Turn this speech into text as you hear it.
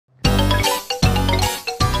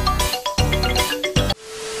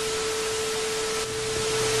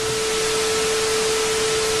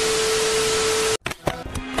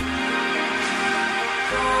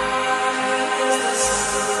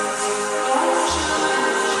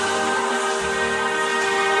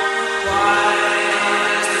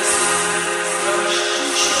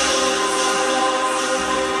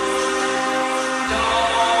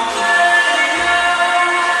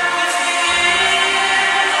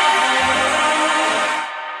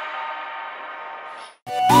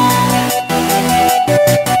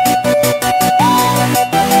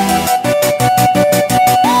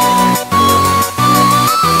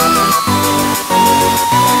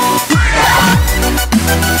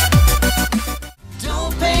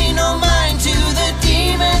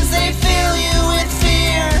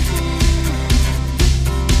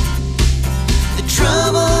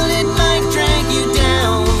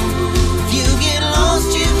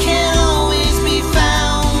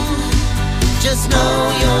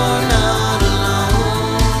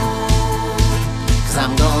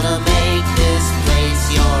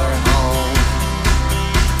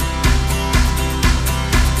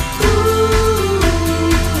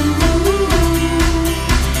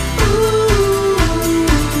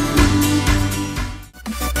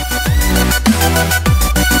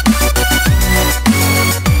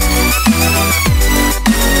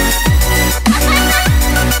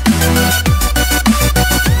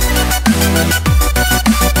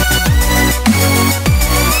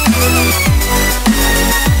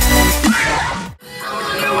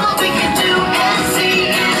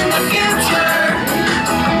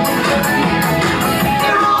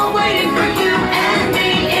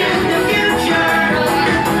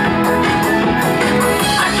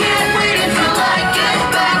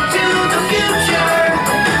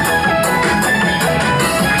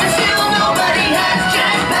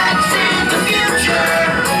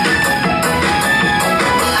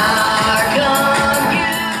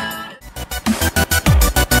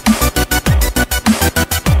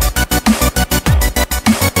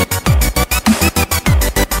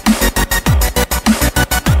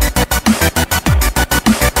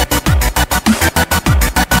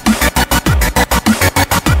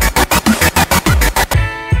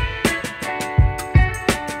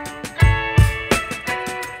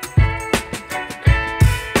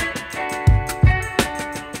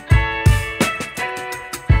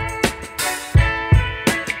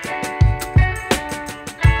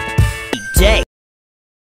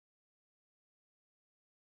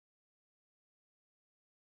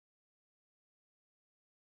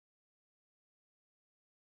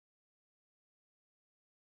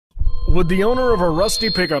Would the owner of a rusty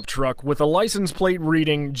pickup truck with a license plate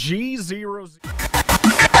reading G00...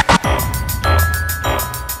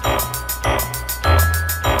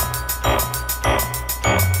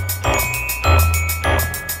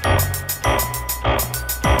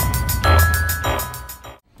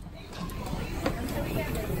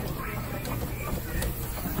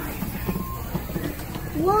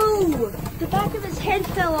 Whoa! The back of his head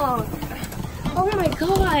fell off. Oh my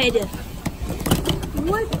god!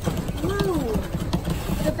 What? Whoa!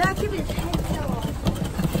 The back of his head fell off.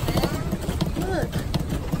 Look.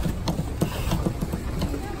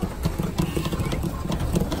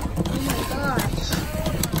 Oh my gosh.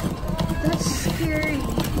 That's scary.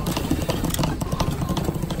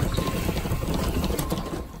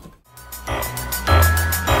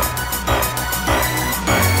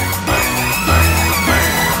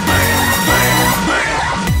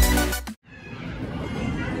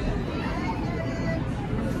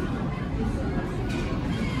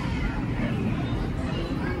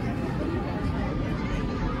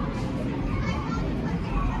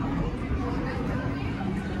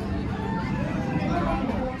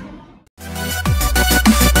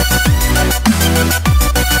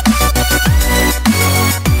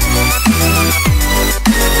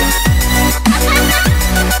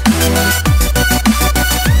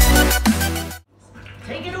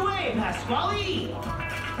 Take it away, Pasquale!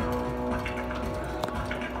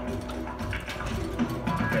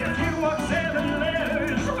 If you want 7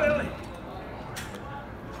 letters, well...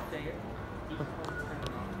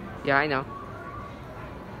 Yeah, I know.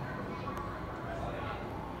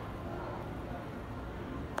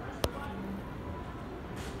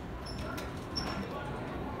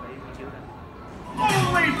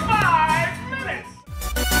 Only 5 minutes!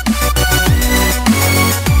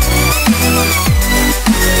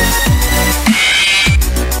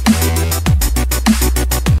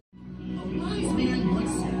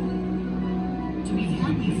 To be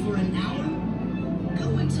happy for an hour, go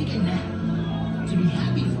and take a nap. To be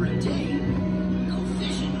happy for a day, go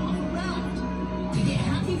fishing off a raft. To get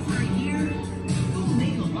happy for a year, go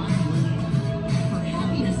make a lot of money. For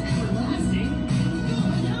happiness everlasting, go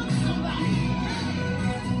and help somebody.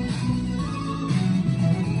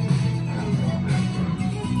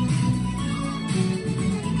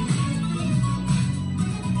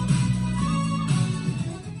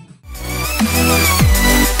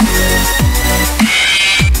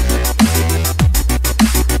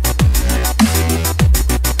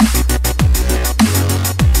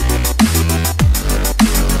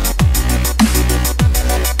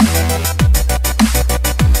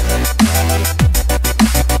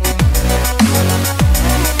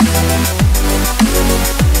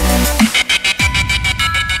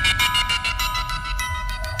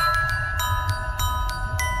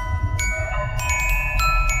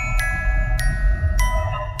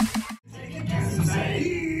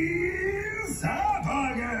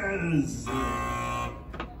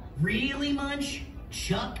 Really, Munch?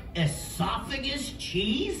 Chuck esophagus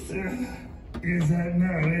cheese? Is that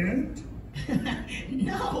not it?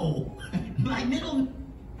 No! My middle...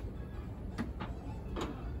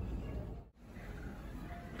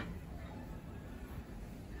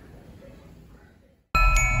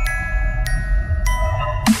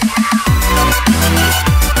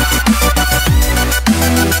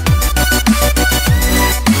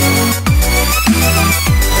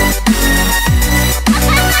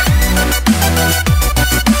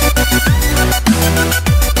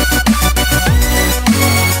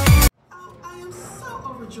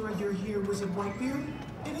 You're here, Wizard Whitebeard.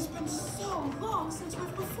 It has been so long since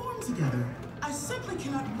we've performed together. I simply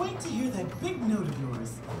cannot wait to hear that big note of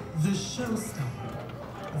yours. The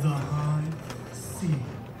showstopper. The high C.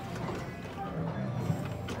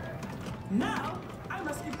 Now, I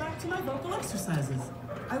must get back to my vocal exercises.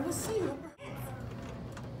 I will see you.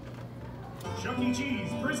 Chuck E.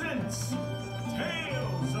 Cheese presents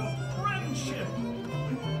Tales of Friendship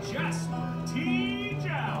with Jasper T.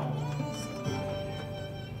 Jowls.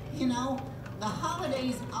 You know, the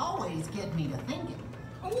holidays always get me to thinking.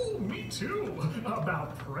 Oh, me too.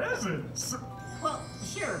 About presents. Well,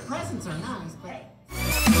 sure, presents are nice, but...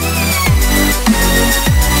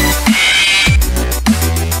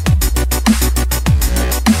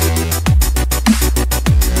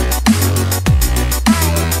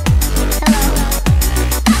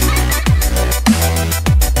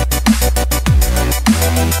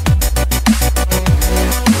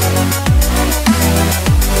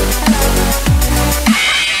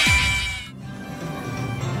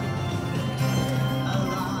 A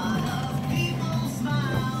lot of people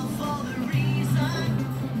smile for the reason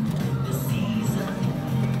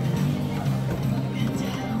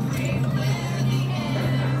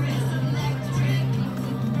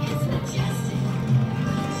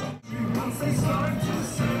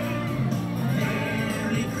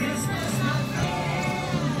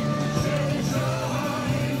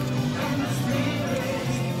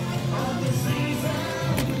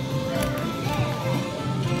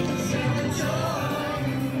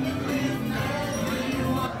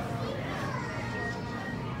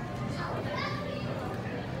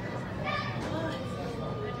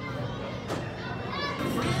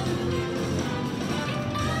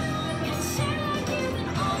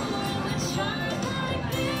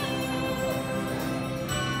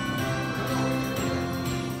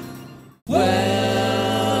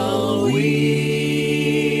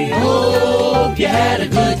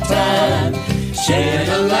shared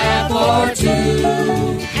a laugh or two,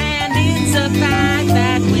 and it's a fact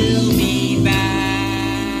that we'll be back.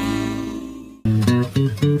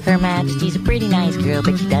 Her Majesty's a pretty nice girl,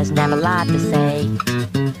 but she doesn't have a lot to say.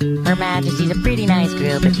 Her Majesty's a pretty nice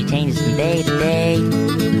girl, but she changes from day to day.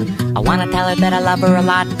 I wanna tell her that I love her a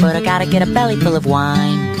lot, but I gotta get a belly full of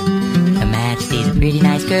wine. Her Majesty's a pretty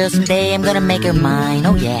nice girl, someday I'm gonna make her mine.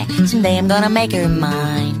 Oh yeah, someday I'm gonna make her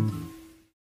mine.